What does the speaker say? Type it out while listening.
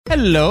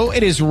Hello,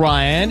 it is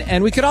Ryan,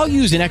 and we could all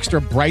use an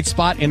extra bright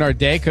spot in our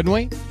day, couldn't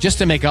we? Just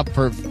to make up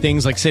for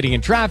things like sitting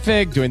in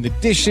traffic, doing the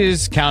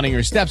dishes, counting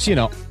your steps, you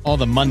know, all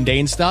the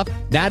mundane stuff.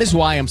 That is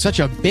why I'm such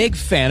a big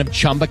fan of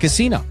Chumba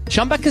Casino.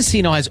 Chumba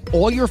Casino has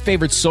all your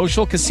favorite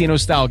social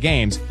casino-style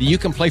games that you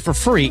can play for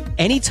free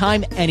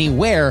anytime,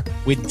 anywhere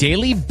with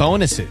daily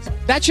bonuses.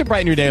 That should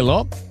brighten your day a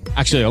little.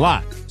 Actually, a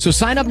lot. So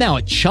sign up now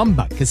at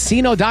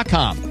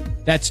ChumbaCasino.com.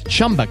 That's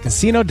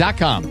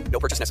ChumbaCasino.com. No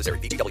purchase necessary.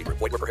 VGW Group.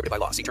 Void where prohibited by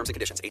law. See terms and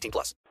conditions. 18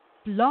 plus.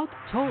 Blog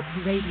Talk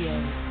Radio.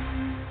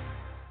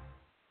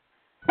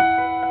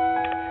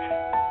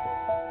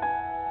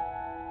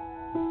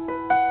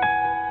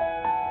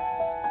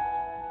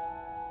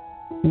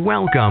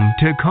 Welcome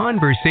to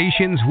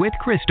Conversations with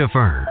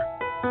Christopher,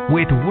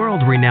 with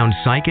world-renowned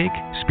psychic,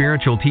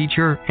 spiritual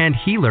teacher, and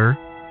healer,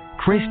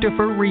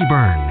 Christopher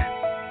Reburn.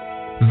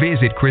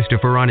 Visit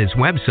Christopher on his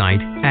website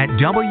at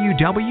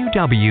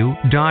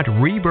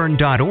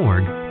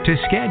www.reburn.org to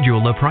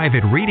schedule a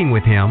private reading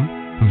with him,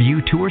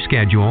 view tour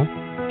schedule,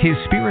 his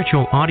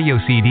spiritual audio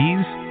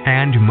CDs,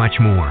 and much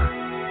more.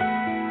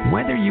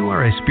 Whether you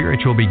are a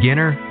spiritual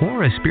beginner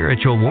or a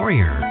spiritual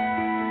warrior,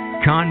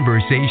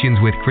 Conversations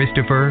with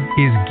Christopher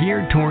is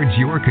geared towards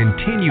your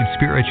continued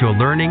spiritual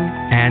learning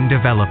and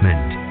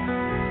development.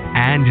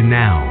 And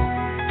now,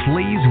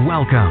 please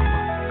welcome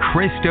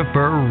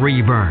Christopher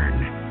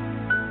Reburn.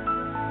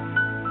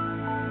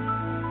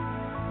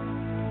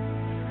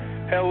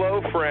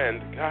 Hello, friend.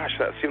 Gosh,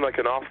 that seemed like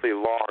an awfully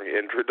long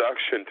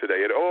introduction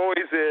today. It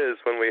always is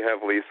when we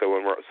have Lisa,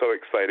 when we're so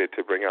excited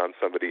to bring on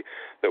somebody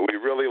that we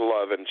really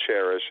love and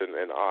cherish and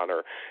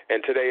honor. And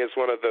today is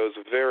one of those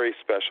very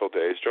special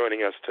days.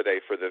 Joining us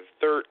today for the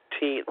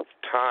 13th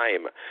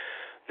time,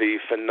 the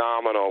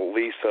phenomenal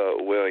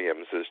Lisa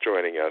Williams is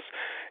joining us.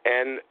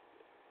 And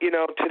you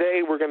know,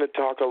 today we're going to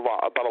talk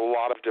about a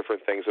lot of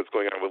different things that's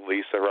going on with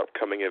Lisa, her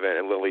upcoming event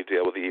in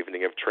Lilydale with the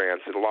Evening of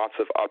Trance, and lots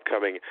of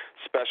upcoming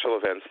special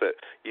events that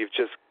you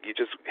just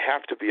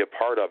have to be a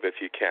part of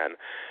if you can.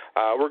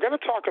 We're going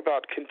to talk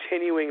about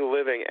continuing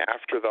living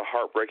after the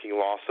heartbreaking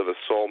loss of a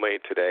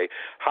soulmate today,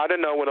 how to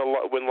know when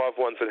loved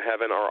ones in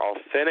heaven are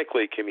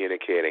authentically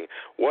communicating,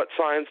 what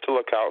signs to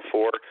look out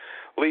for.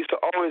 Lisa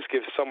always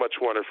gives so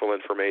much wonderful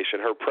information.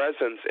 Her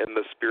presence in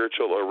the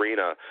spiritual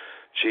arena,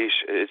 geez,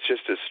 it's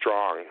just as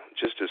strong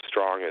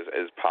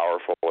as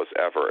powerful as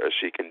ever as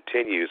she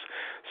continues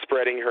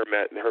spreading her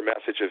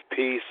message of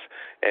peace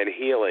and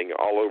healing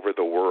all over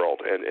the world.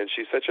 And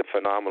she's such a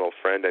phenomenal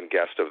friend and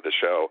guest of the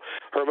show.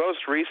 Her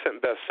most recent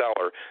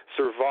bestseller,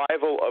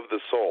 Survival of the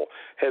Soul,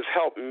 has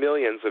helped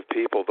millions of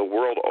people the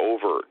world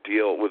over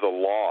deal with a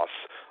loss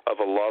of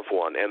a loved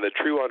one and the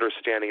true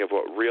understanding of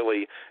what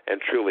really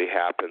and truly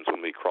happens when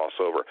we cross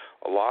over.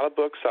 A lot of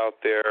books out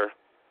there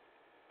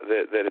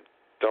that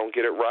don't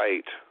get it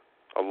right.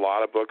 A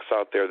lot of books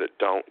out there that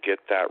don't get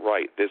that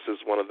right. This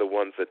is one of the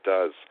ones that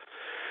does.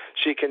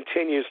 She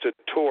continues to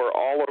tour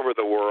all over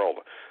the world,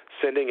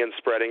 sending and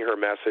spreading her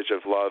message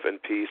of love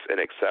and peace and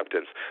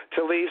acceptance.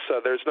 To Lisa,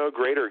 there's no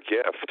greater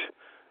gift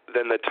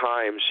than the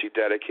time she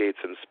dedicates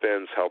and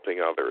spends helping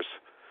others.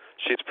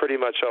 She's pretty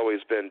much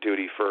always been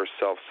duty first,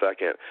 self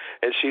second,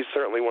 and she's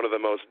certainly one of the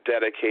most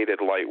dedicated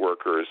light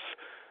workers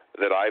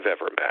that I've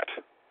ever met.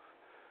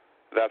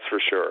 That's for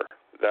sure.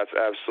 That's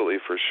absolutely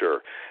for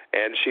sure.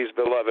 And she's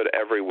beloved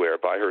everywhere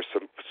by her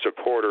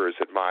supporters,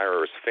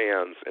 admirers,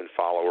 fans, and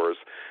followers.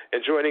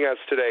 And joining us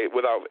today,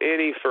 without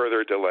any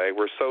further delay,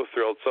 we're so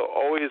thrilled, so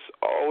always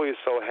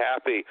so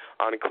happy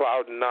on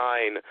cloud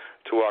nine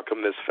to welcome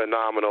this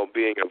phenomenal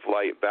being of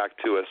light back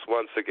to us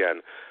once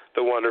again,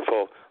 the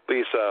wonderful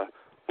Lisa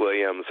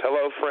Williams.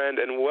 Hello, friend,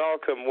 and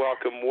welcome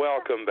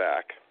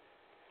back.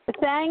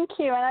 Thank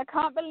you, and I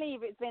can't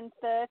believe it's been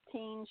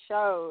 13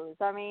 shows.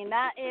 I mean,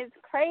 that is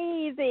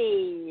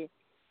crazy.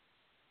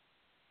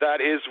 That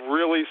is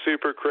really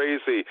super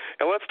crazy.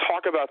 And let's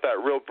talk about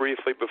that real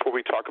briefly before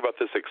we talk about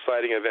this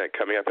exciting event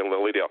coming up in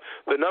Lilydale.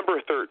 The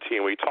number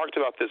 13, we talked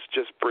about this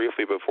just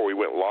briefly before we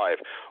went live.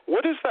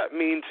 What does that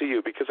mean to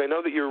you? Because I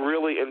know that you're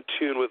really in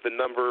tune with the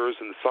numbers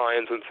and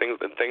signs and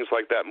things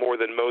like that more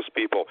than most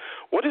people.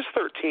 What does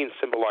 13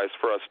 symbolize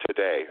for us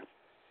today?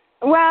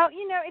 Well,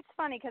 you know, it's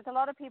funny because a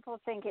lot of people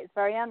think it's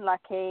very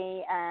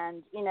unlucky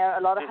and, you know,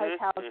 a lot of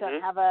hotels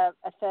don't have a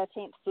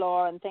 13th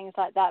floor and things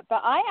like that.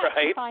 But I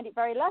actually find it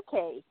very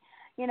lucky.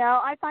 You know,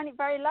 I find it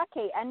very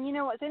lucky. And, you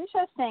know, what's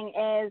interesting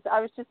is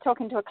I was just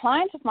talking to a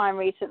client of mine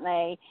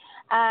recently,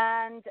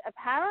 and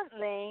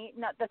apparently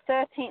the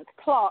 13th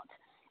plot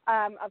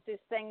of this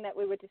thing that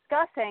we were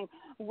discussing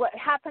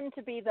happened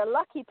to be the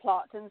lucky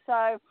plot. And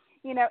so,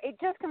 you know, it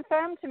just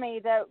confirmed to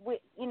me that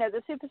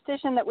the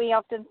superstition that we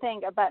often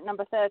think about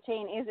number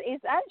 13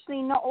 is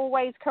actually not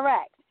always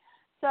correct.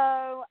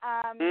 So,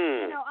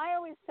 you know, I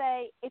always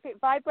say if it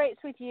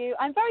vibrates with you,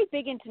 I'm very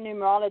big into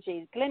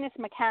numerology. Glynis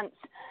McCants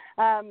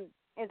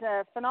is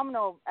a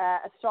phenomenal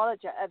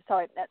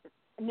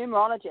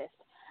numerologist.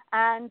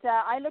 And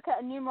I look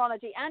at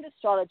numerology and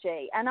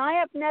astrology, and I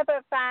have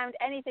never found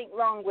anything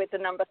wrong with the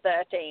number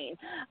 13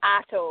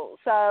 at all.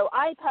 So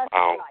I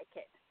personally like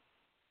it.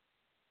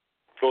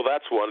 Well,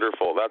 that's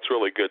wonderful. That's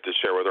really good to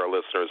share with our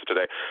listeners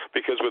today,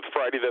 because with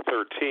Friday the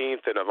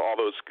 13th and of all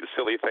those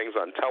silly things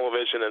on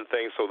television and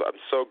things, so I'm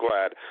so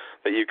glad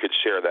that you could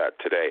share that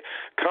today.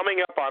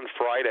 Coming up on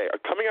Friday,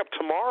 coming up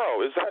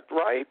tomorrow, is that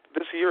right?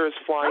 This year is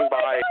flying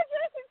by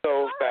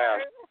so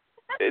fast.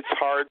 It's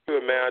hard to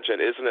imagine,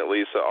 isn't it,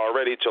 Lisa?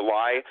 Already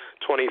July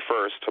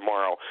 21st,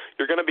 tomorrow.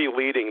 You're going to be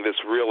leading this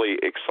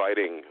really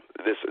exciting,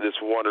 this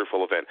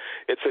wonderful event.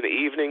 It's an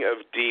evening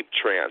of deep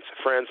trance.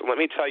 Friends, let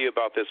me tell you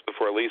about this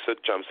before Lisa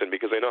jumps in,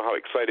 because I know how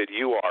excited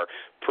you are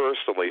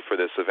personally for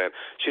this event.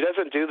 She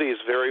doesn't do these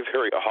very,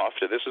 very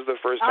often. This is the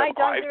first time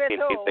I've seen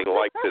anything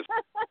like this.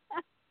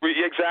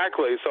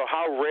 Exactly. So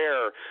how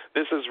rare.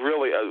 This is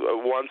really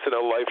a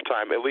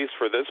once-in-a-lifetime, at least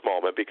for this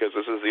moment, because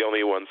this is the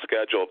only one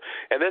scheduled.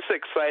 And this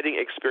exciting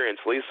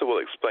experience, Lisa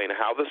will explain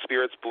how the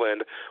spirits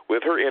blend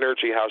with her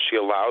energy, how she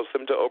allows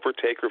them to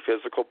overtake her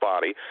physical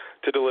body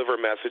to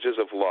deliver messages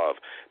of love.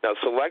 Now,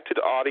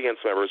 selected audience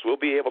members will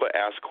be able to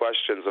ask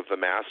questions of the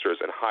masters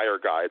and higher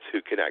guides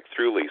who connect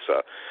through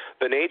Lisa.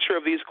 The nature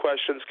of these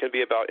questions can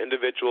be about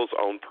individuals'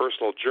 own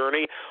personal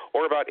journey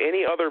or about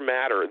any other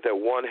matter that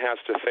one has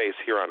to face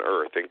here on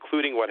Earth,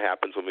 including what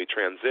happens when we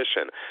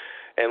transition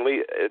and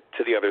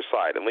to the other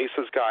side. And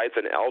Lisa's guides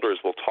and elders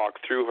will talk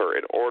through her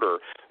in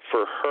order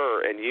for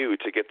her and you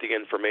to get the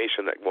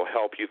information that will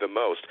help you the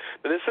most.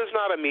 Now, this is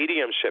not a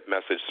mediumship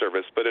message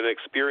service, but an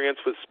experience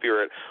with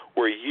spirit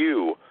where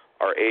you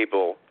are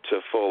able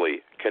to fully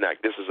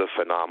connect. This is a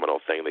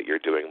phenomenal thing that you're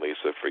doing,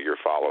 Lisa, for your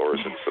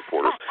followers and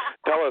supporters.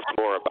 Tell us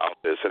more about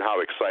this and how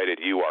excited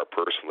you are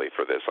personally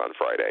for this on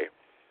Friday.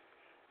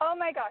 Oh,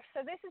 my gosh.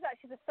 So this is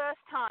actually the first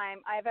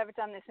time I've ever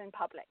done this in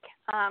public.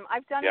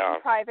 I've done it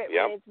in private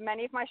with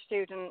many of my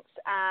students,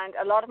 and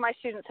a lot of my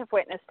students have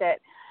witnessed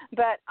it.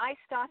 But I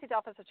started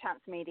off as a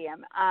trance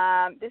medium.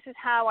 This is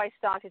how I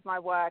started my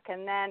work.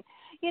 And then,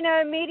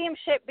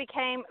 mediumship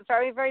became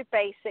very, very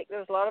basic. There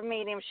was a lot of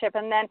mediumship.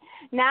 And then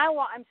now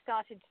what I'm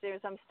starting to do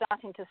is I'm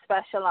starting to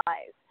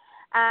specialize.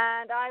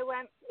 And I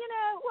went,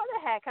 what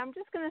the heck? I'm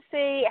just going to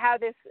see how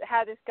this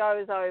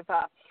goes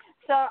over.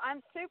 So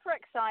I'm super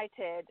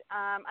excited.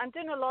 I'm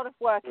doing a lot of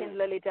work in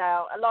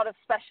Lilydale, a lot of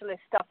specialist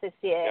stuff this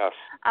year,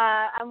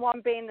 and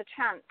one being the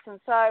trance. And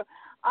so,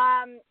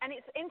 and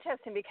it's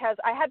interesting because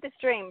I had this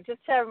dream,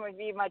 just to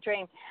review my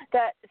dream,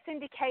 that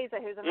Cindy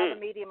Kaiser, who's another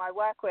medium I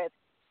work with,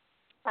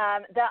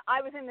 that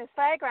I was in this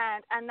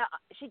fairground and that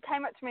she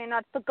came up to me and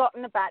I'd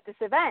forgotten about this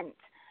event.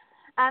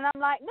 And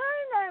I'm like, no.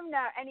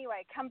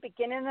 Anyway, come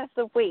beginning of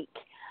the week,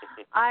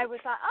 I was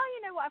like,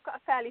 you know what, I've got a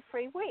fairly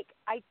free week.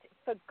 I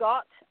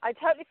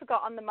totally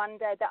forgot on the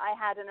Monday that I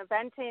had an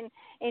event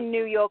in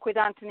New York with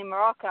Anthony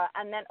Morocco,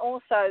 and then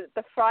also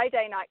the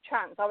Friday night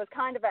trance. I was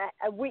kind of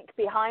a week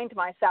behind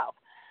myself.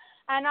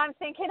 And I'm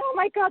thinking, oh,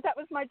 my God, that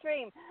was my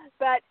dream.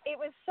 But it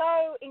was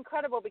so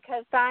incredible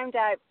because found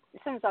out,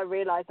 as soon as I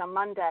realized on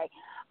Monday,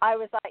 I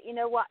was like, you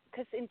know what,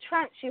 because in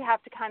trance you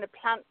have to kind of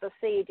plant the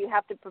seed. You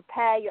have to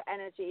prepare your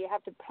energy. You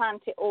have to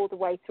plant it all the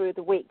way through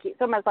the week.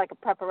 It's almost like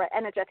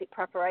energetic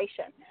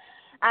preparation.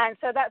 And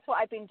so that's what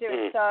I've been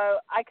doing. So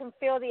I can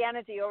feel the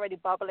energy already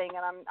bubbling,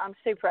 and I'm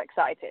super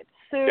excited.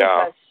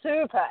 Super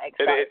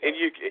excited.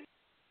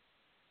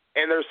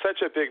 And there's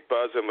such a big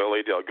buzz in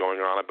Lilydale going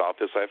on about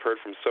this. I've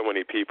heard from so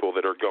many people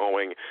that are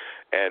going,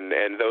 and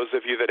those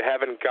of you that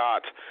haven't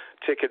got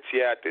tickets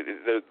yet,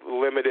 the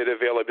limited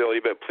availability,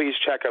 but please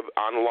check up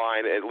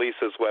online at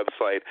Lisa's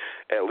website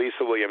at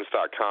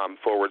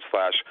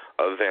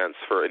lisawilliams.com/events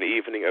for an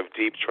evening of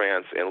deep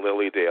trance in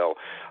Lilydale.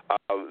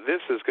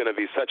 This is going to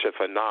be such a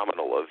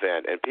phenomenal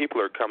event, and people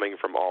are coming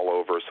from all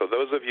over. So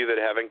those of you that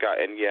haven't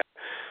gotten yet,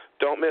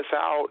 don't miss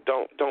out.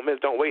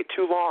 Don't wait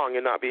too long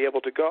and not be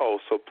able to go.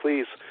 So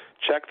please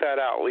check that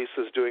out.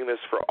 Lisa's doing this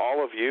for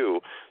all of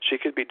you. She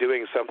could be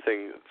doing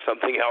something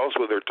else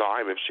with her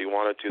time if she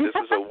wanted to. This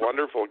is a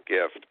wonderful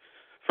gift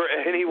for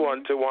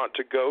anyone to want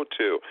to go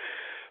to.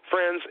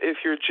 Friends,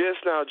 if you're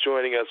just now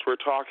joining us, we're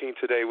talking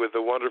today with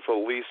the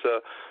wonderful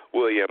Lisa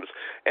Williams.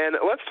 And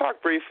let's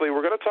talk briefly.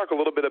 We're going to talk a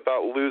little bit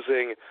about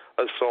losing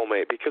a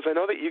soulmate, because I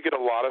know that you get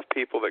a lot of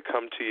people that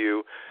come to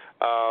you,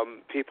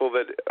 people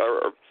that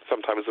are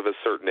sometimes of a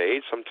certain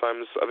age,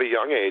 sometimes of a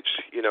young age.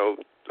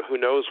 Who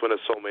knows when a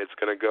soulmate's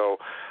going to go.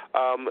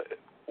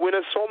 When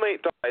a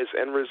soulmate dies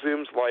and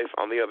resumes life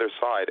on the other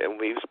side and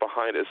leaves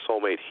behind a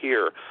soulmate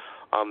here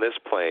on this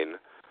plane,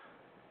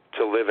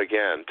 to live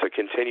again, to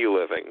continue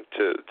living,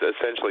 to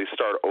essentially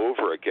start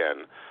over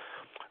again.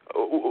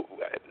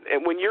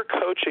 And when you're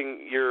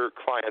coaching your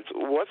clients,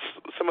 what's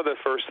some of the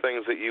first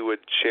things that you would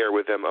share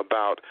with them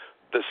about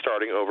the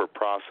starting over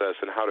process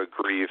and how to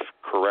grieve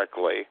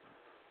correctly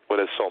when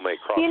a soulmate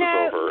crosses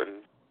over?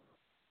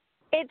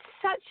 It's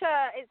such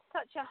a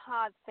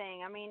hard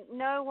thing. I mean,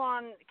 no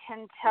one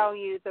can tell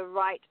you the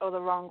right or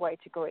the wrong way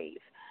to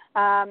grieve.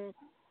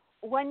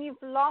 When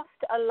you've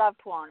lost a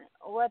loved one,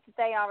 whether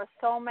they are a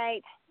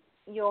soulmate,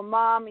 your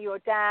mom, your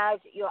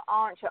dad, your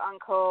aunt, your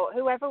uncle,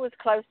 whoever was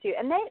close to you,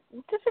 and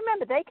just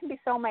remember, they can be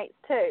soulmates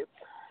too.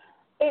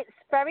 It's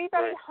very,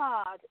 very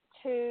hard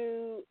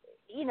to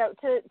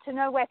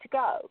know where to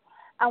go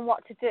and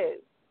what to do.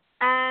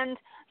 And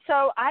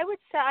so I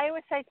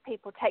always say to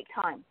people, take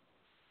time.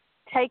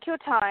 Take your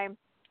time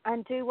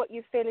and do what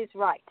you feel is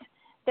right.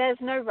 There's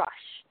no rush.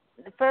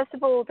 First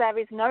of all, there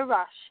is no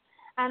rush.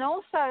 And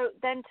also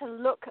then to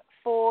look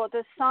for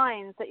the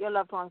signs that your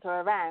loved ones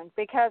are around,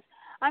 because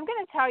I'm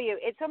going to tell you,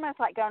 it's almost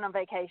like going on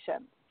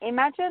vacation.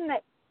 Imagine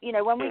that,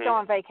 when we go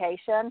on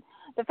vacation,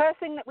 the first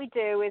thing that we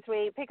do is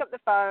we pick up the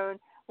phone,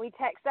 we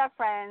text our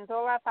friends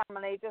or our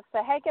family, just say,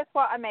 hey, guess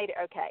what? I made it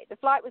okay. The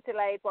flight was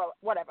delayed, well,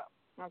 whatever,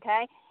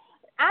 okay?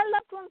 Our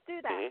loved ones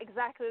do that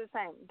exactly the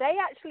same. They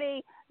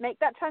actually make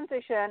that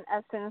transition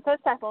as soon as they're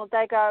settled.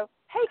 They go,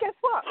 hey, guess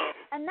what?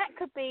 And that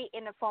could be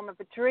in the form of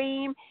a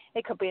dream.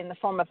 It could be in the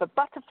form of a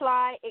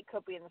butterfly. It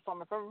could be in the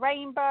form of a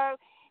rainbow.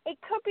 It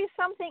could be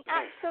something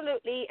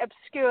absolutely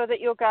obscure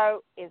that you'll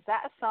go, is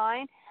that a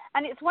sign?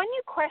 And it's when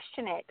you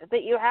question it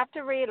that you have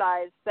to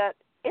realize that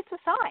it's a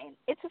sign.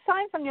 It's a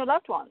sign from your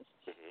loved ones.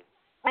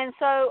 And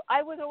so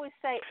I would always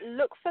say,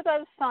 look for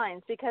those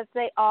signs because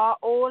they are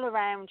all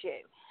around you.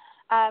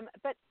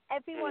 But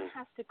everyone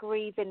has to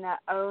grieve in their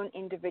own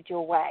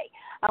individual way.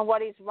 And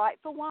what is right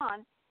for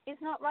one is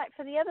not right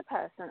for the other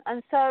person.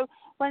 And so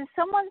when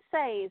someone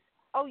says,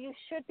 oh, you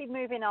should be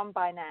moving on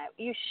by now,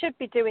 you should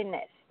be doing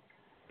this.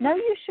 No,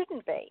 you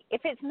shouldn't be.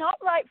 If it's not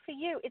right for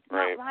you, it's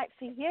not right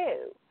for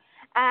you.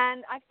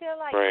 And I feel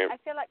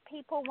like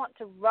people want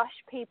to rush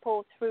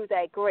people through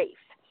their grief.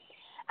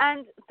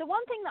 And the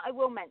one thing that I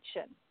will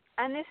mention,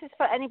 and this is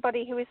for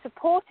anybody who is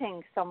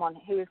supporting someone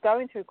who is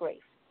going through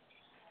grief,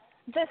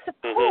 the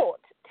support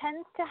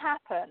tends to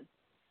happen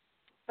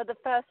for the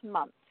first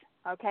month,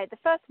 okay? The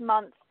first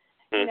month,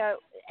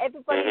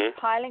 everybody's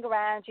piling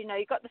around,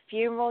 you've got the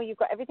funeral, you've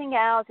got everything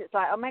else. It's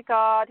like, oh, my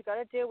God, you've got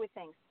to deal with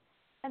things.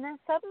 And then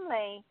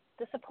suddenly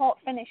the support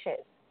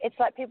finishes. It's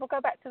like people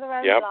go back to their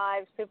own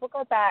lives, people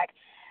go back,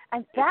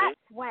 and that's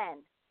when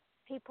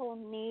people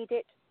need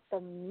it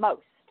the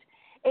most.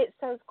 It's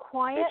those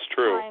quiet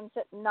times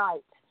at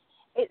night.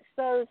 It's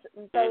those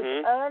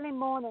early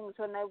mornings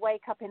when they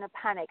wake up in a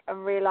panic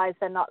and realize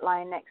they're not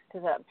lying next to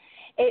them.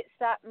 It's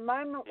that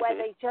moment where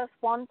they just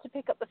want to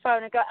pick up the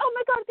phone and go, oh,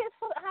 my God, guess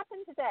what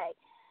happened today?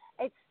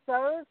 It's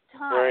those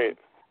times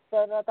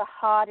that are the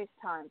hardest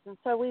times. And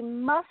so we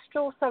must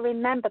also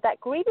remember that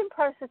grieving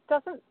process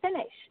doesn't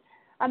finish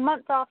a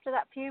month after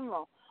that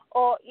funeral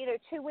or,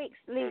 2 weeks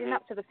leading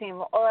up to the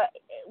funeral or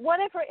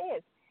whatever it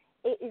is.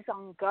 It is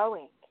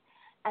ongoing.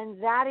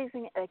 And that is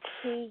a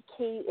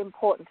key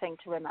important thing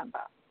to remember.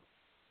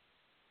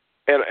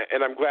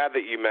 And I'm glad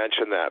that you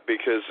mentioned that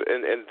because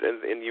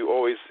and you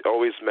always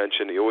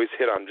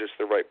hit on just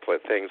the right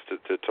things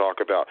to talk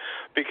about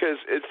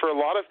because for a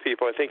lot of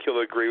people, I think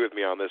you'll agree with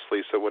me on this,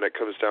 Lisa, when it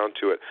comes down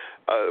to it,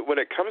 when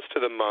it comes to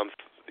the month,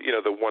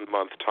 the 1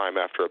 month time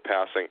after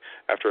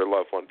after a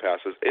loved one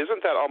passes,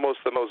 isn't that almost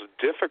the most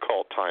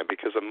difficult time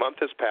because a month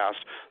has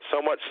passed,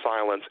 so much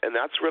silence, and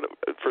that's really,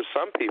 for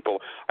some people,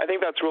 I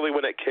think that's really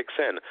when it kicks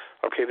in.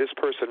 Okay, this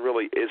person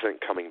really isn't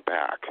coming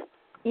back.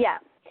 Yeah,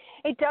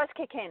 it does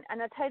kick in,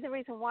 and I'll tell you the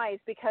reason why is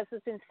because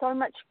there's been so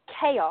much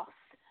chaos,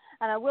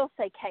 and I will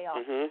say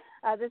chaos.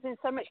 There's been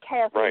so much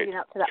chaos leading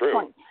up to that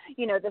point.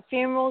 The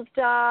funeral's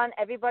done,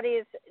 everybody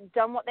has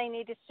done what they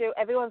needed to do,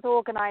 everyone's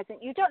organizing.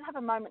 You don't have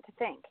a moment to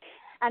think.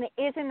 And it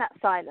is in that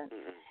silence.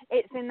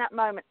 It's in that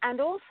moment.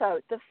 And also,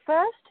 the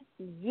first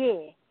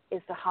year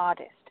is the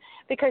hardest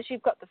because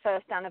you've got the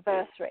first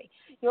anniversary.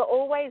 You're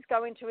always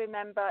going to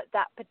remember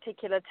that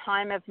particular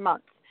time of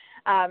month.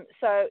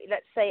 So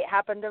let's say it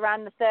happened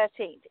around the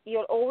 13th.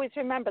 You'll always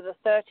remember the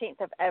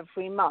 13th of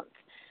every month.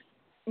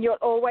 You'll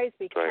always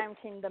be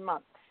counting the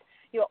months.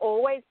 You'll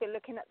always be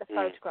looking at the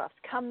photographs.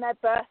 Come their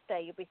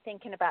birthday, you'll be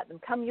thinking about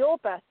them. Come your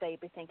birthday,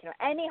 you'll be thinking of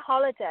any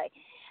holiday.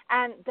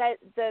 And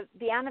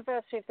the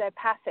anniversary of their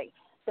passing,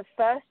 the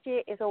first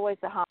year is always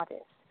the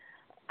hardest.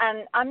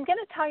 And I'm going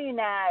to tell you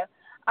now,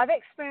 I've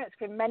experienced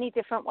in many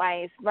different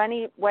ways,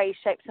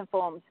 shapes, and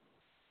forms.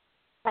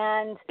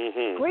 And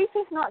grief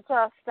is not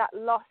just that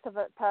loss of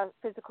a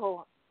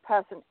physical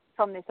person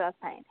from this earth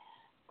plane.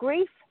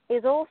 Grief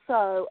is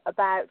also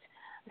about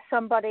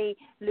somebody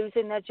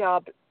losing their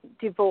job,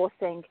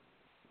 divorcing,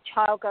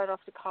 child going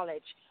off to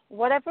college,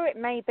 whatever it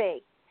may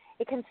be.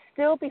 It can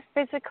still be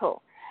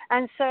physical.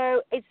 And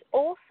so it's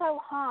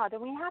also hard,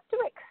 and we have to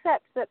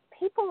accept that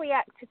people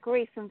react to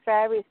grief in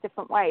various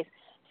different ways.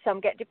 Some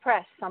get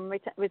depressed, some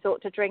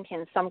resort to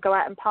drinking, some go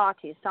out and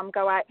party, some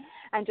go out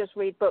and just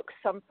read books,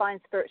 some find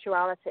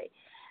spirituality.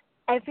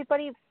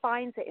 Everybody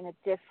finds it in a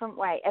different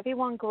way.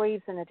 Everyone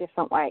grieves in a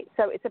different way.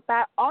 So it's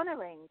about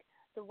honoring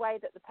the way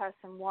that the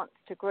person wants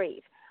to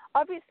grieve.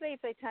 Obviously,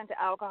 if they turn to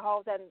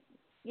alcohol, then,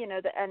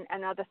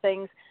 and other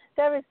things,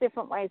 there is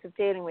different ways of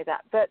dealing with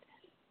that. But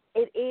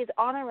it is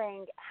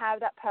honoring how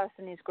that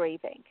person is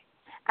grieving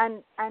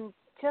and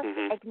just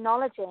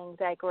acknowledging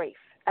their grief.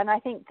 And I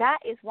think that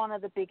is one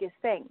of the biggest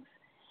things.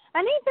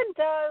 And even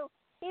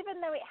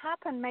though it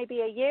happened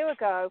maybe a year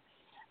ago,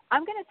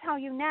 I'm going to tell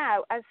you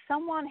now, as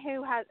someone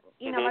who has,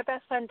 my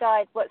best friend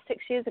died,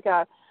 6 years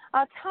ago,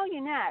 I'll tell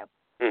you now,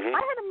 I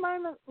had a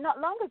moment not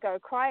long ago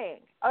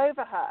crying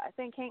over her,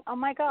 thinking, oh,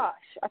 my gosh,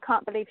 I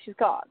can't believe she's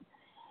gone.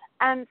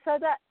 And so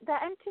that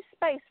empty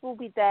space will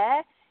be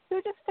there.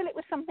 You'll just fill it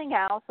with something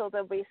else, or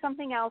there'll be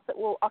something else that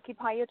will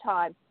occupy your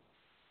time.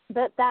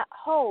 But that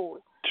hole,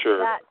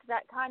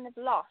 that kind of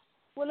loss,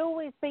 will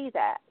always be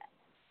there.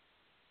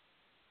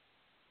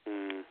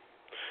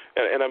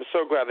 And I'm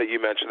so glad that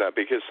you mentioned that,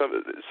 because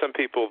some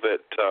people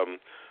that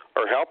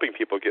are helping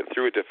people get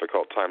through a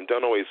difficult time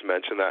don't always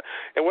mention that.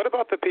 And what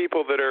about the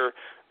people that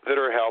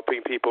are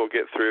helping people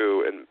get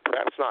through and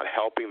perhaps not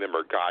helping them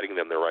or guiding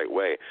them the right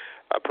way?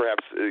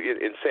 Perhaps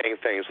in saying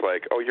things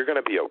like, "Oh, you're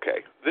going to be okay.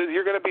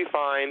 You're going to be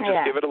fine.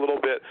 Just give it a little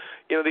bit."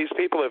 These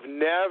people have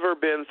never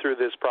been through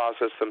this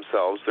process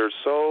themselves. They're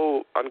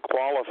so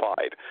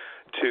unqualified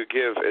to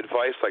give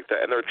advice like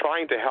that, and they're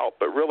trying to help,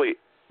 but really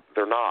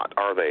they're not,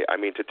 are they? I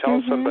mean, to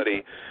tell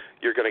somebody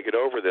you're going to get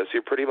over this,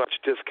 you're pretty much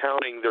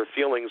discounting their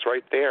feelings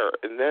right there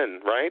and then,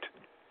 right?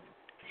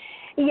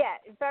 Yeah,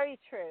 very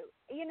true.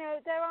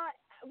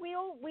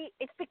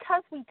 It's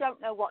because we don't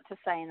know what to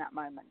say in that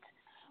moment.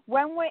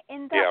 When we're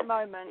in that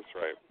moment,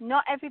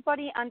 not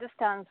everybody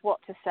understands what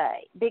to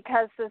say,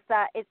 because it's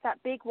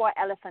that big white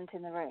elephant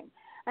in the room.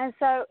 And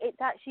so it's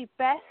actually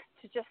best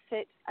to just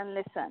sit and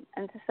listen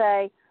and to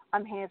say,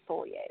 I'm here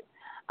for you.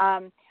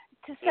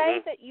 To say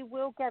that you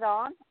will get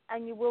on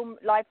and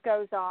life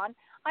goes on,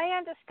 I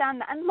understand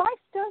that. And life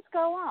does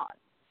go on.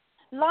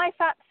 Life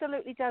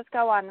absolutely does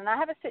go on. And I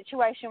have a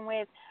situation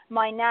with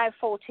my now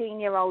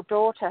 14-year-old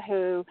daughter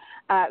who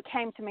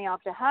came to me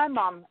after her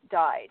mom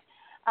died.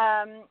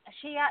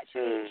 She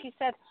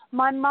said,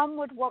 my mom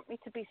would want me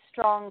to be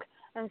strong,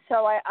 and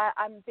so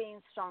I'm being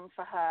strong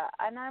for her.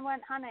 And I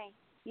went, honey,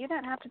 you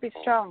don't have to be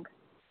strong.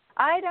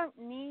 I don't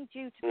need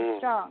you to be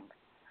strong.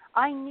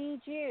 I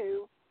need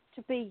you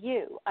to be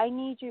you. I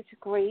need you to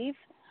grieve.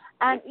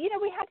 And,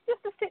 we had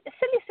just a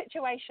silly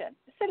situation.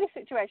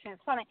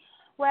 It's funny,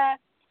 where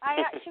I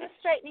actually was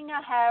straightening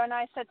her hair, and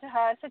I said to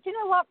her, you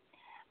know what?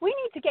 We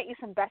need to get you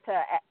some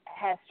better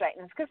hair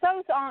straighteners, because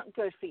those aren't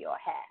good for your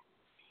hair.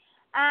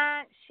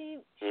 And she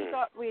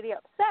got really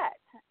upset.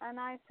 And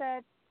I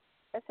said,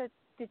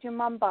 did your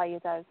mum buy you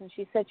those? And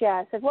she said,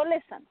 yeah. I said, well,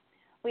 listen,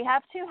 we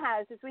have two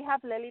houses. We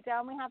have Lilydale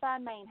and we have our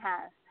main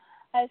house.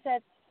 I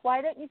said,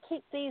 why don't you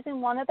keep these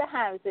in one of the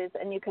houses,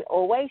 and you can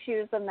always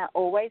use them. They'll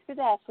always be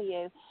there for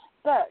you.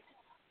 But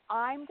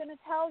I'm going to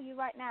tell you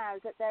right now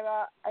that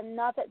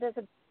there's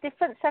a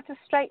different set of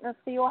straighteners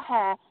for your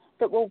hair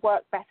that will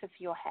work better for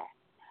your hair.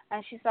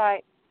 And she's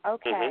like,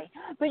 okay.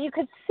 But you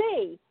could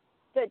see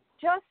that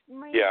just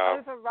me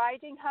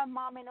overriding her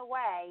mom in a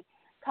way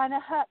kind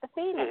of hurt the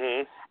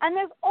feelings. And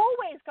there's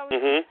always going to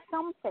be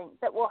something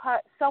that will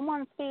hurt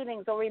someone's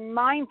feelings or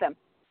remind them.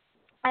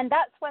 And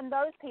that's when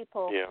those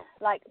people,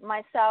 like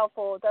myself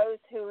or those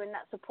who are in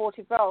that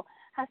supportive role,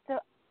 has to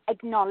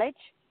acknowledge,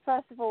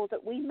 first of all,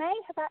 that we may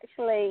have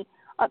actually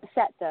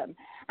upset them,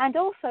 and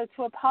also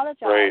to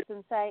apologize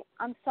and say,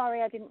 I'm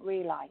sorry, I didn't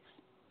realize.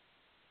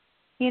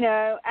 And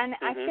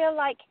I feel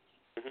like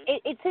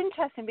it's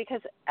interesting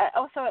because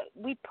also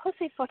we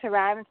pussyfoot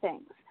around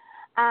things.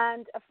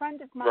 And a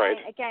friend of mine,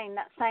 again,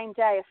 that same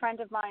day, a friend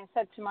of mine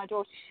said to my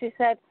daughter, she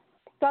said,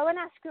 go and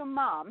ask your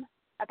mom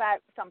about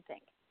something.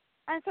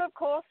 And so, of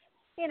course,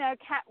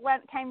 Kat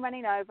came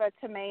running over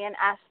to me and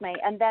asked me.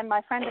 And then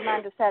my friend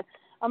Amanda said,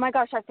 oh, my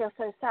gosh, I feel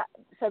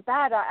so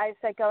bad. I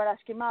said, go and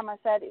ask your mom. I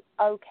said, it's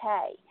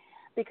okay,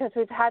 because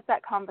we've had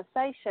that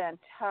conversation,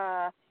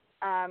 her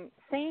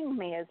seeing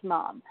me as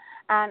mom.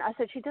 And I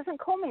said, she doesn't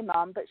call me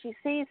mom, but she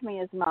sees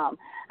me as mom.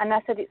 And I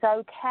said, it's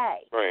okay.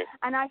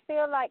 And I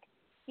feel like,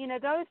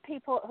 those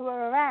people who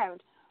are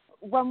around,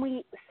 when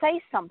we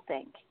say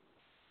something,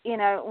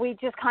 we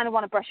just kind of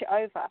want to brush it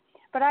over.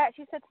 But I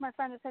actually said to my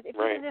friend, I said, if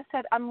you had just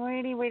said, I'm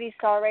really, really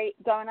sorry,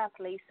 go and ask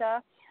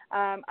Lisa,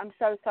 I'm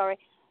so sorry,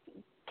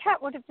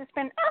 Kat would have just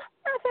been,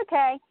 that's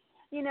okay,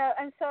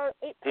 and so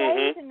it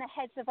plays in the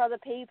heads of other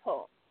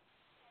people.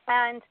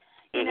 And,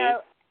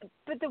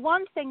 but the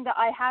one thing that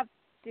I have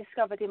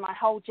discovered in my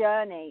whole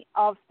journey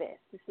of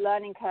this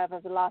learning curve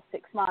over the last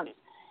 6 months,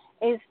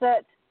 is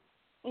that,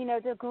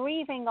 the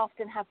grieving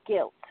often have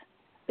guilt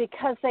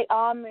because they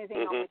are moving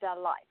on with their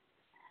life.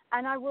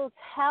 And I will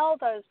tell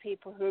those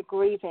people who are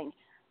grieving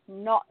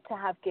not to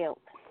have guilt,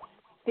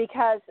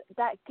 because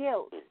that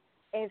guilt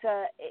is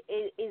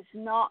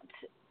not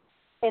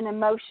an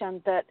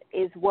emotion that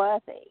is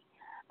worthy,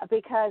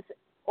 because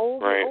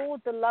all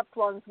the loved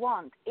ones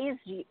want is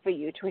for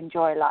you to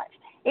enjoy life,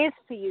 is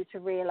for you to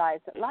realize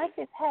that life's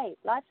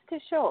too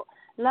short.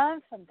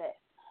 Learn from this.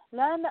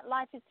 Learn that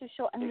life is too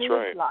short and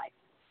live life.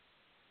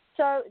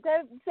 So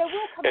there will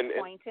come a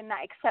point in that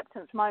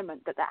acceptance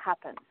moment that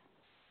happens.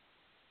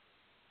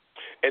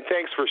 And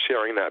thanks for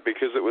sharing that,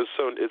 because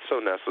it's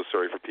so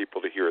necessary for people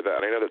to hear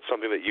that. And I know that's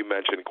something that you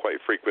mention quite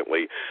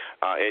frequently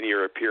in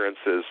your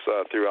appearances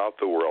throughout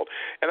the world.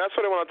 And that's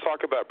what I want to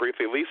talk about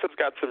briefly. Lisa's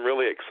got some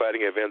really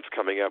exciting events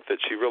coming up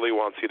that she really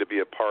wants you to be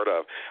a part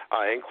of,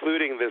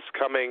 including this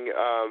coming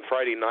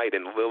Friday night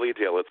in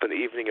Lilydale. It's an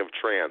Evening of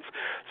Trance.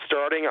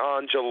 Starting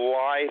on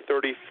July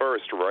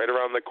 31st, right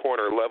around the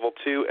corner, Level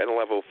 2 and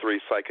Level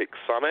 3 Psychic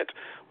Summit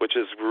which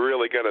is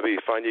really going to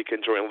be fun. You can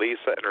join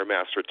Lisa and her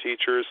master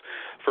teachers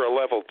for a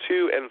level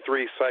 2 and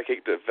 3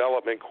 psychic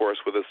development course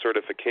with a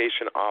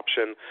certification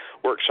option,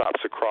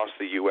 workshops across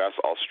the U.S.,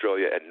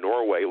 Australia, and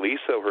Norway.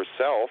 Lisa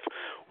herself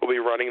will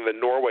be running the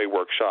Norway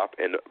workshop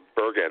in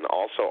Bergen.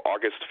 Also,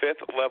 August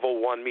 5th,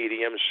 level 1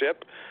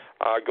 mediumship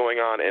going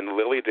on in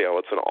Lilydale.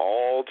 It's an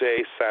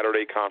all-day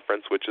Saturday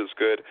conference, which is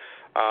good,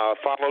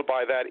 followed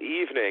by that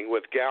evening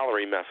with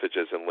gallery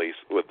messages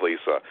with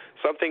Lisa.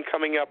 Something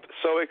coming up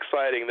so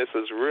exciting. This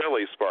has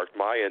really sparked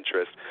my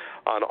interest.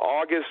 On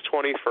August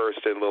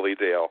 21st in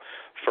Lilydale,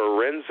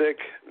 forensic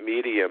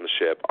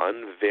mediumship,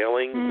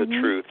 unveiling the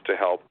truth to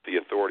help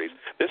the authorities.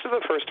 This is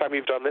the first time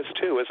you've done this,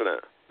 too, isn't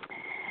it?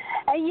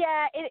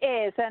 Yeah, it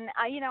is. And,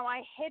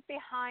 I hid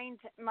behind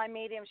my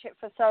mediumship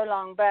for so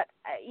long, but,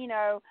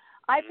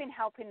 I've been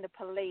helping the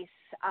police.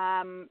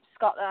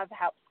 Scotland, I've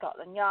helped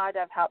Scotland Yard.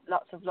 I've helped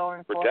lots of law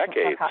enforcement. For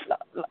decades.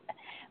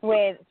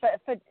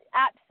 For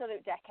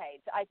absolute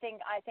decades. I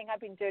think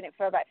I've been doing it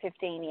for about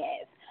 15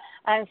 years.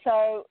 And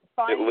so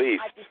finally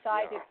I've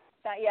decided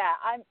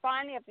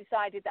I've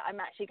decided that I'm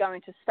actually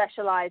going to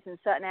specialize in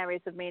certain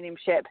areas of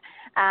mediumship,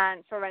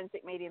 and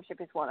forensic mediumship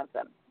is one of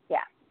them.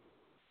 Yeah.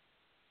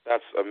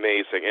 That's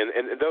amazing.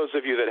 And those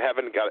of you that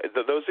haven't got it,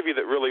 those of you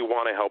that really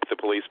want to help the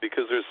police,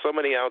 because there's so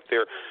many out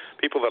there,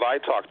 people that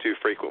I talk to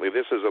frequently,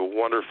 this is a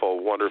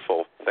wonderful,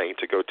 wonderful thing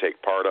to go take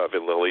part of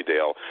in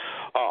Lilydale.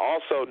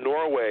 Also,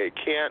 Norway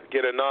can't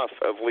get enough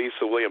of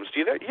Lisa Williams.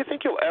 Do you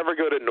think you'll ever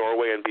go to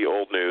Norway and be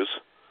old news?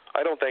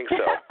 I don't think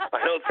so.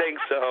 I don't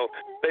think so.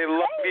 They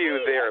love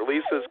you there.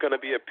 Lisa's going to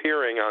be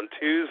appearing on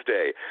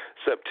Tuesday,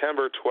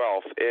 September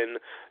 12th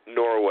in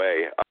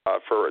Norway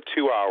for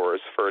 2 hours.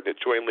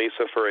 Join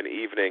Lisa for an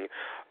evening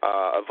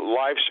of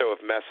live show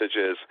of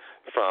messages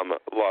from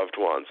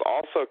loved ones.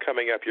 Also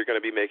coming up, you're going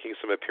to be making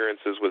some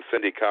appearances with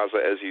Cindy Kaza,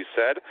 as you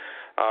said,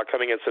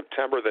 coming in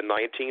September the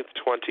 19th,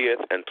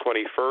 20th, and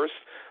 21st.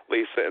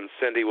 Lisa and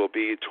Cindy will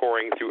be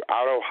touring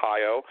throughout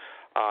Ohio,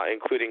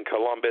 including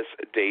Columbus,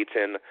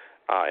 Dayton,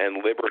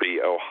 and Liberty,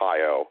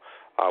 Ohio,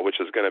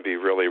 which is going to be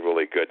really,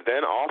 really good.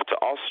 Then off to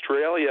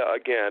Australia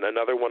again,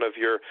 another one of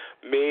your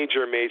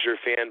major, major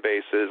fan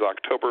bases.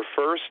 October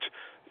 1st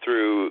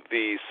through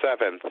the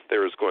 7th,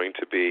 there is going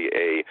to be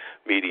a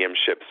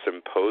mediumship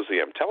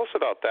symposium. Tell us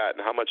about that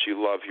and how much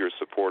you love your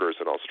supporters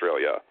in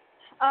Australia.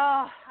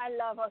 Oh, I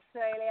love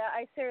Australia.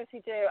 I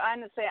seriously do.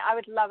 Honestly, I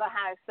would love a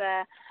house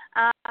there.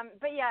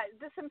 But yeah,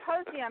 the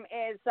symposium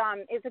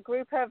is a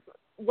group of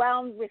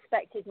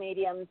well-respected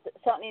mediums,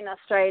 certainly in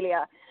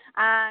Australia,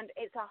 and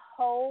it's a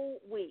whole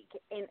week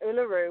in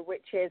Uluru,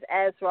 which is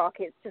Ayers Rock.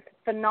 It's just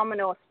a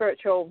phenomenal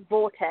spiritual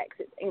vortex.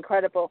 It's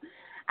incredible.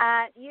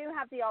 And you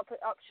have the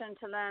option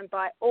to learn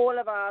by all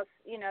of us.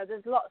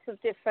 There's lots of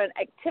different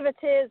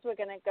activities. We're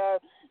going to go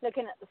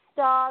looking at the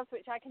stars,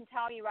 which I can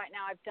tell you right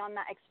now, I've done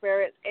that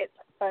experience. It's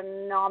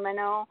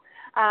phenomenal.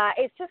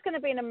 It's just going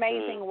to be an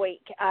amazing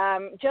week.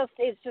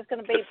 It's just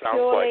going to be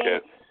purely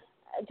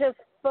just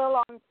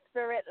full-on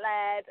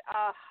spirit-led.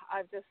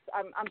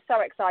 I'm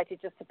so excited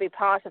just to be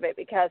part of it,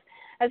 because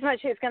as much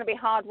as it's going to be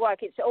hard work,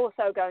 it's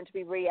also going to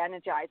be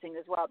re-energizing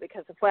as well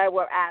because of where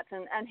we're at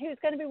and who's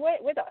going to be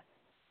with us.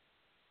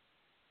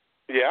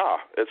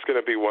 Yeah, it's going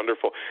to be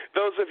wonderful.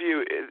 Those of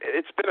you,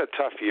 it's been a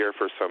tough year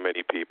for so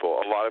many people.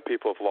 A lot of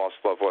people have lost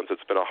loved ones.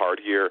 It's been a hard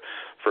year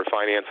for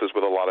finances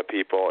with a lot of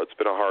people. It's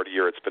been a hard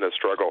year. It's been a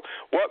struggle.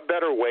 What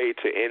better way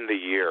to end the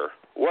year?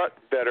 What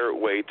better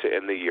way to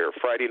end the year?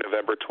 Friday,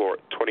 November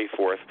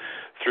 24th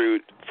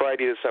through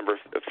Friday, December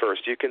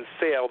 1st, you can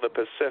sail the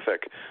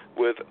Pacific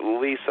with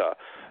Lisa.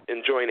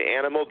 Enjoying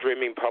Animal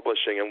Dreaming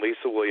Publishing and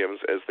Lisa Williams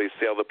as they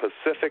sail the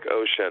Pacific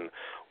Ocean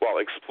while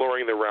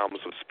exploring the realms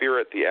of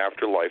spirit, the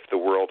afterlife, the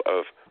world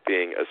of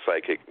being a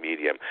psychic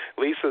medium.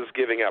 Lisa's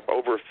giving up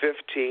over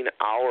 15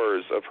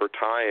 hours of her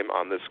time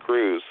on this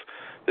cruise.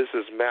 This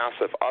is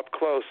massive, up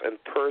close and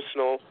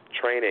personal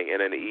training in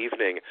an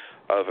evening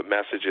of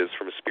messages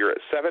from Spirit.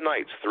 7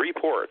 nights, 3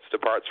 ports.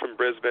 Departs from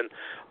Brisbane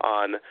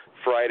on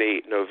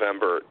Friday,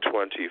 November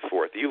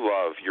 24th. You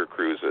love your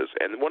cruises.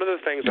 And one of the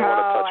things I want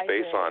to touch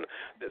base on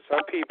that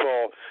some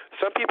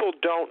people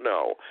don't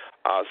know.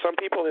 Some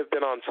people have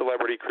been on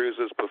celebrity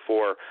cruises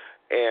before,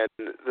 and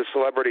the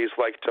celebrities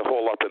like to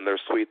hole up in their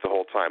suite the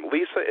whole time.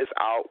 Lisa is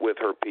out with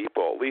her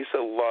people.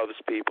 Lisa loves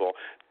people.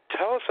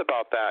 Tell us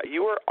about that.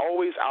 You are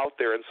always out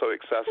there and so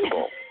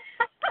accessible.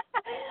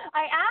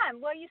 I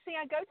am. Well, you see,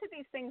 I go to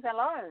these things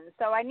alone,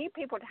 so I need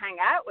people to hang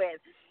out with,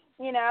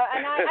 and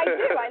I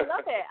do. I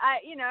love it.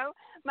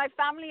 My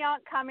family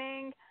aren't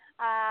coming.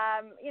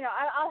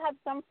 I'll have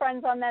some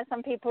friends on there,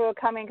 some people who are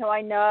coming who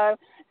I know.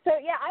 So,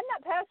 yeah, I'm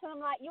that person.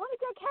 I'm like, you want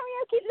to go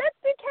karaoke? Let's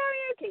do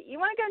karaoke.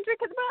 You want to go and drink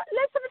at the bar?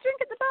 Let's have a drink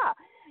at the bar.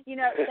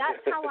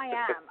 That's how I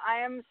am.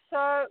 I am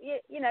so, do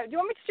you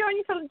want me to join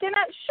you for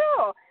dinner?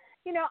 Sure.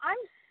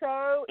 I'm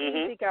so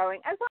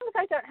easygoing. As long as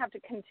I don't have to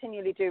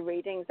continually do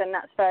readings, then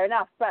that's fair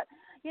enough. But,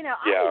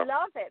 I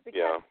love it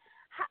because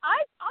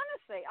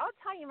I'll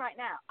tell you right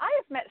now, I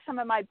have met some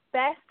of my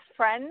best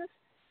friends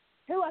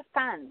who are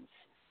fans.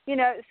 You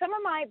know, some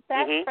of my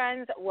best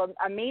friends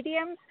are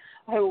mediums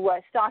who were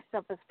started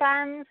up as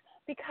fans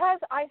because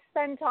I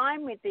spend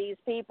time with these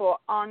people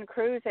on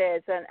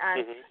cruises and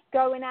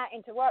going out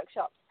into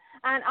workshops.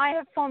 And I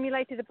have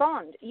formulated a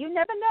bond. You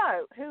never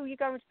know who you're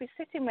going to be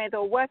sitting with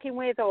or working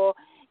with or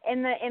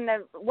in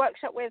the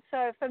workshop with.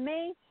 So for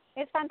me,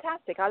 it's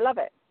fantastic. I love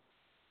it.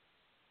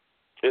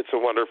 It's a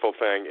wonderful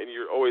thing, and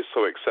you're always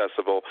so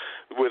accessible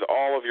with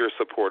all of your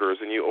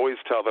supporters, and you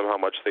always tell them how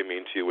much they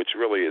mean to you, which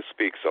really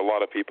speaks. A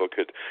lot of people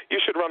you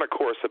should run a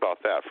course about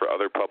that for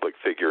other public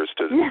figures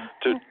to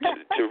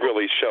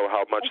really show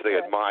how much they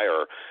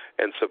admire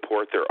and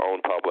support their own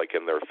public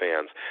and their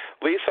fans.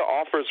 Lisa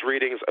offers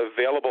readings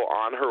available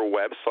on her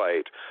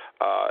website,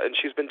 and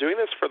she's been doing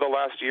this for the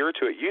last year or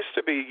two. It used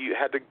to be you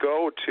had to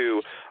go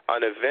to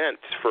an event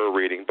for a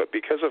reading, but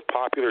because of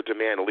popular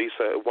demand,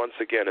 Lisa once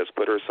again has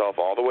put herself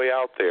all the way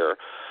out there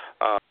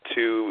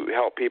to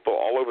help people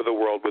all over the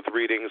world with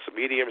readings,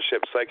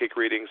 mediumship, psychic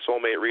readings,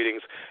 soulmate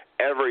readings,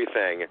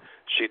 everything.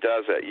 She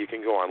does it. You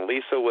can go on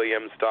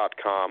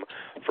lisawilliams.com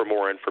for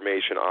more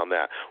information on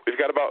that. We've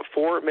got about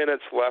 4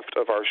 minutes left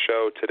of our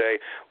show today.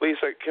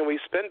 Lisa, can we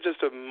spend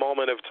just a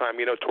moment of time,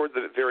 toward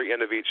the very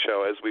end of each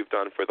show, as we've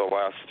done for the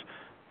last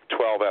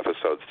 12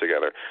 episodes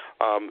together.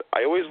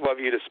 I always love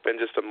you to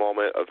spend just a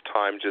moment of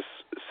time just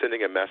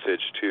sending a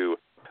message to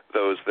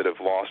those that have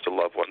lost a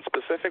loved one.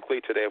 Specifically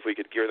today, if we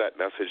could gear that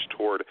message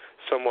toward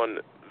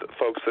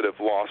folks that have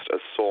lost a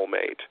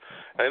soulmate.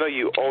 And I know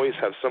you always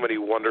have so many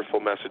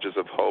wonderful messages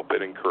of hope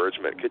and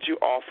encouragement. Could you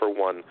offer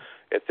one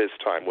at this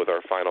time with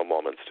our final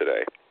moments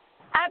today?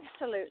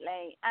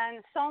 Absolutely.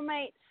 And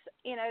soulmates,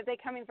 they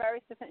come in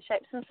various different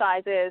shapes and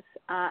sizes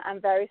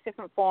and various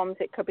different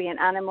forms. It could be an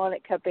animal.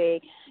 It could be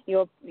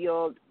your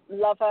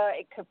lover.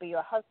 It could be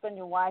your husband,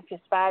 your wife, your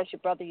spouse, your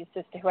brother, your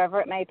sister,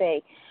 whoever it may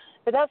be.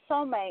 But that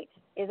soulmate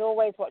is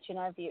always watching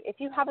over you. If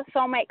you have a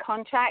soulmate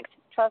contract,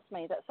 trust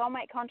me, that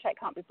soulmate contract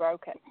can't be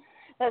broken.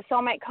 That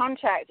soulmate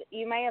contract,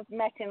 you may have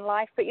met in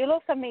life, but you'll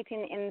also meet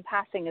in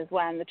passing as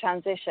well in the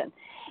transition.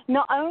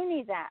 Not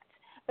only that,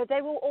 but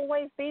they will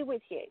always be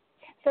with you.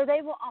 So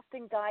they will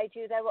often guide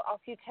you. They will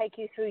often take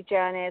you through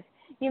journeys.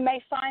 You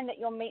may find that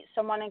you'll meet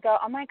someone and go,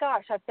 oh, my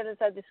gosh, I feel as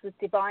though this was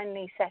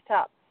divinely set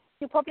up.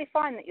 You'll probably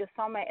find that your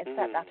soulmate has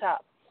set that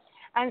up.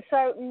 And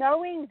so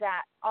knowing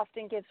that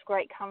often gives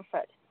great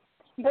comfort.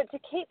 But to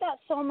keep that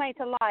soulmate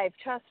alive,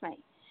 trust me,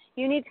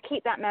 you need to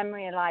keep that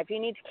memory alive. You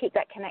need to keep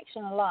that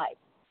connection alive.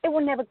 It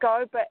will never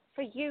go, but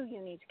for you,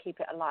 you need to keep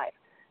it alive.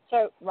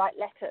 So write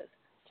letters.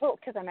 Talk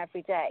to them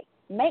every day.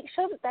 Make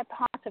sure that they're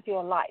part of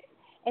your life.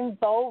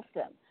 Involve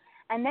them.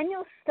 And then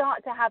you'll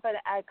start to have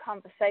a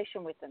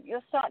conversation with them.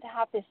 You'll start to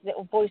have this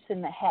little voice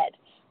in the head,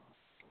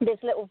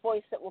 this little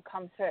voice that will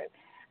come through.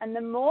 And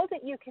the more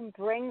that you can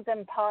bring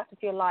them part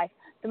of your life,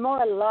 the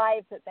more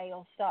alive that they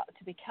will start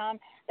to become.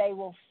 They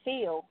will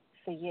feel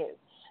for you.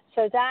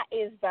 So that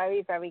is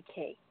very, very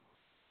key.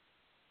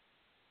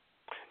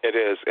 It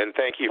is, and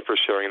thank you for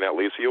sharing that,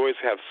 Lisa. You always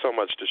have so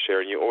much to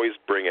share, and you always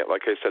bring it.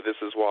 Like I said, this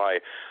is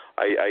why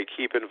I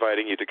keep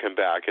inviting you to come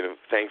back, and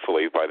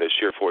thankfully, by the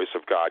sheer voice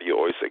of God, you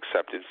always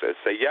accept and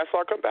say, yes,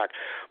 I'll come back.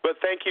 But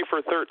thank you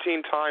for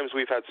 13 times.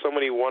 We've had so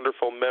many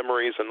wonderful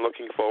memories, and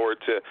looking forward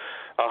to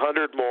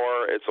 100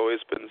 more. It's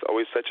always been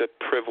such a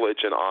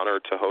privilege and honor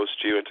to host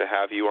you and to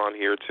have you on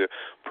here to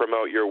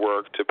promote your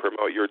work, to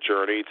promote your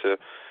journey, to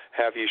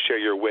have you share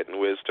your wit and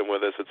wisdom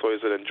with us. It's always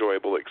an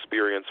enjoyable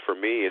experience for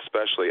me,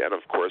 especially, and,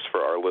 of course,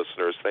 for our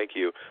listeners. Thank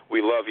you. We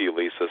love you,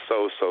 Lisa,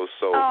 so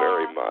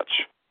very much.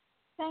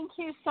 Thank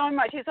you so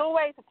much. It's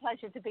always a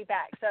pleasure to be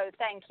back, so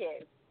thank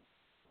you.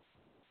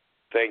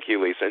 Thank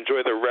you, Lisa.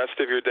 Enjoy the rest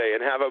of your day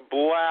and have a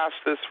blast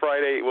this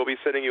Friday. We'll be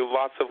sending you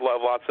lots of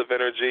love, lots of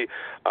energy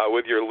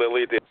with your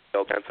Lily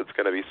Dale dance. It's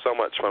going to be so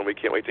much fun. We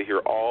can't wait to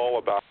hear all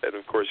about it.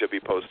 And, of course, you'll be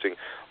posting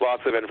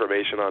lots of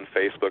information on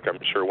Facebook, I'm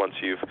sure, once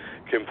you've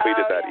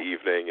completed that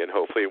evening. And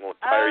hopefully it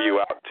won't tire you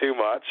out too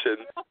much.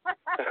 And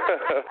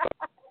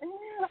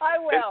I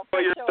will.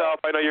 Enjoy yourself.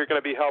 Sure. I know you're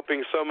going to be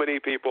helping so many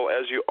people,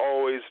 as you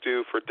always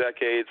do, for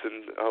decades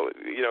and,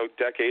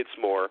 decades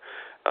more.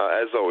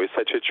 As always,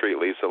 such a treat,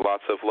 Lisa.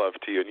 Lots of love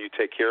to you, and you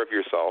take care of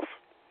yourself.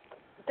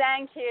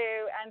 Thank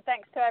you, and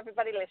thanks to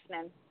everybody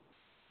listening.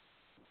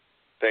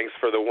 Thanks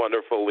for the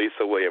wonderful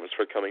Lisa Williams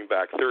for coming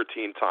back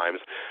 13 times.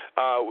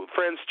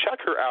 Friends, check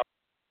her out.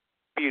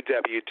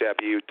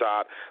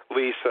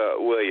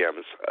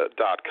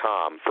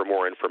 www.lisawilliams.com for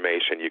more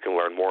information. You can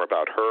learn more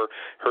about her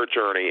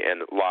journey,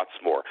 and lots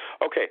more.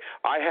 Okay,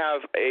 I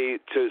have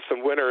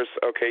some winners.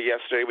 Okay,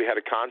 yesterday we had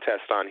a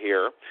contest on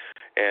here,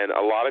 and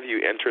a lot of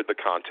you entered the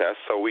contest.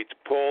 So we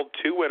pulled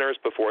 2 winners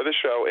before the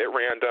show at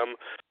random.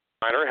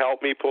 Minor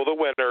helped me pull the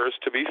winners,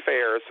 to be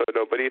fair, so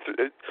nobody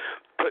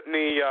put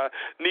any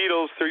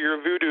needles through your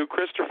voodoo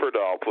Christopher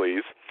doll,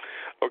 please.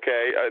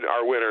 Okay, and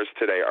our winners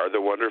today are the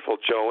wonderful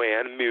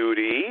Joanne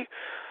Moody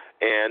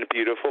and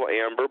beautiful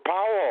Amber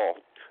Powell,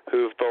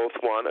 who've both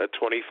won a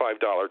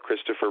 $25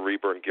 Christopher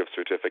Reburn gift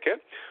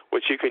certificate,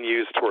 which you can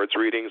use towards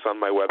readings on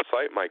my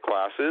website, my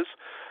classes,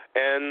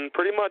 and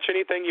pretty much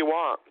anything you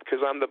want, because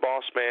I'm the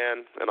boss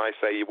man, and I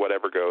say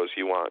whatever goes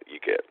you want, you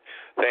get.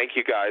 Thank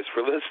you guys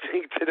for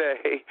listening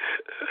today.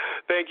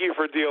 Thank you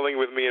for dealing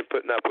with me and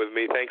putting up with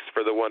me. Thanks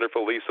for the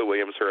wonderful Lisa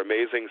Williams, her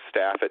amazing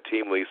staff at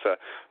Team Lisa,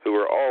 who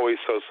are always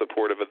so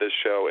supportive of this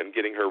show and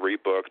getting her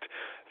rebooked.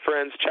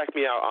 Friends, check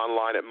me out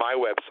online at my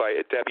website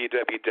at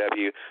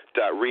www.reburn.com.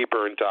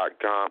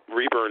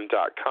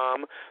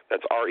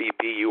 That's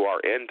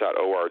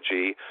reburn.org.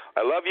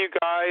 I love you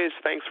guys.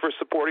 Thanks for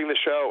supporting the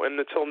show. And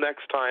until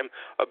next time,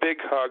 a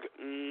big hug,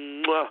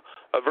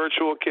 a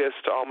virtual kiss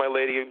to all my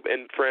lady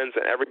and friends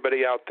and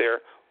everybody out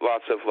there.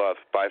 Lots of love.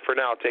 Bye for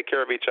now. Take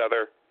care of each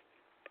other.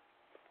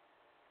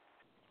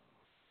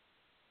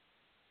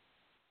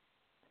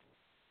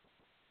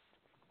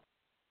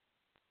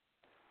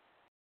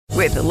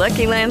 With the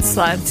Lucky Land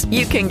Slots,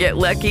 you can get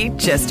lucky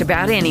just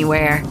about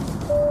anywhere.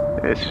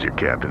 This is your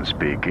captain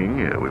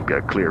speaking. We've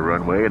got clear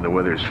runway and the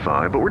weather's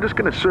fine, but we're just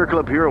going to circle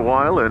up here a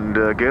while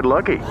and get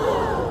lucky.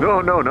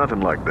 No,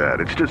 nothing like that.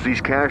 It's just these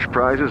cash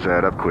prizes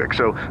add up quick.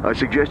 So I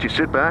suggest you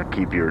sit back,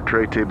 keep your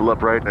tray table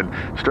upright, and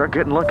start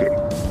getting lucky.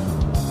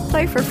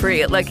 Play for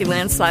free at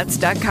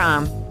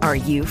LuckyLandSlots.com. Are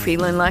you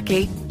feeling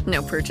lucky?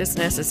 No purchase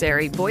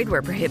necessary. Void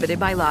where prohibited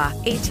by law.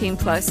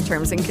 18+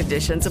 terms and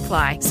conditions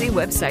apply. See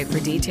website for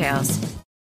details.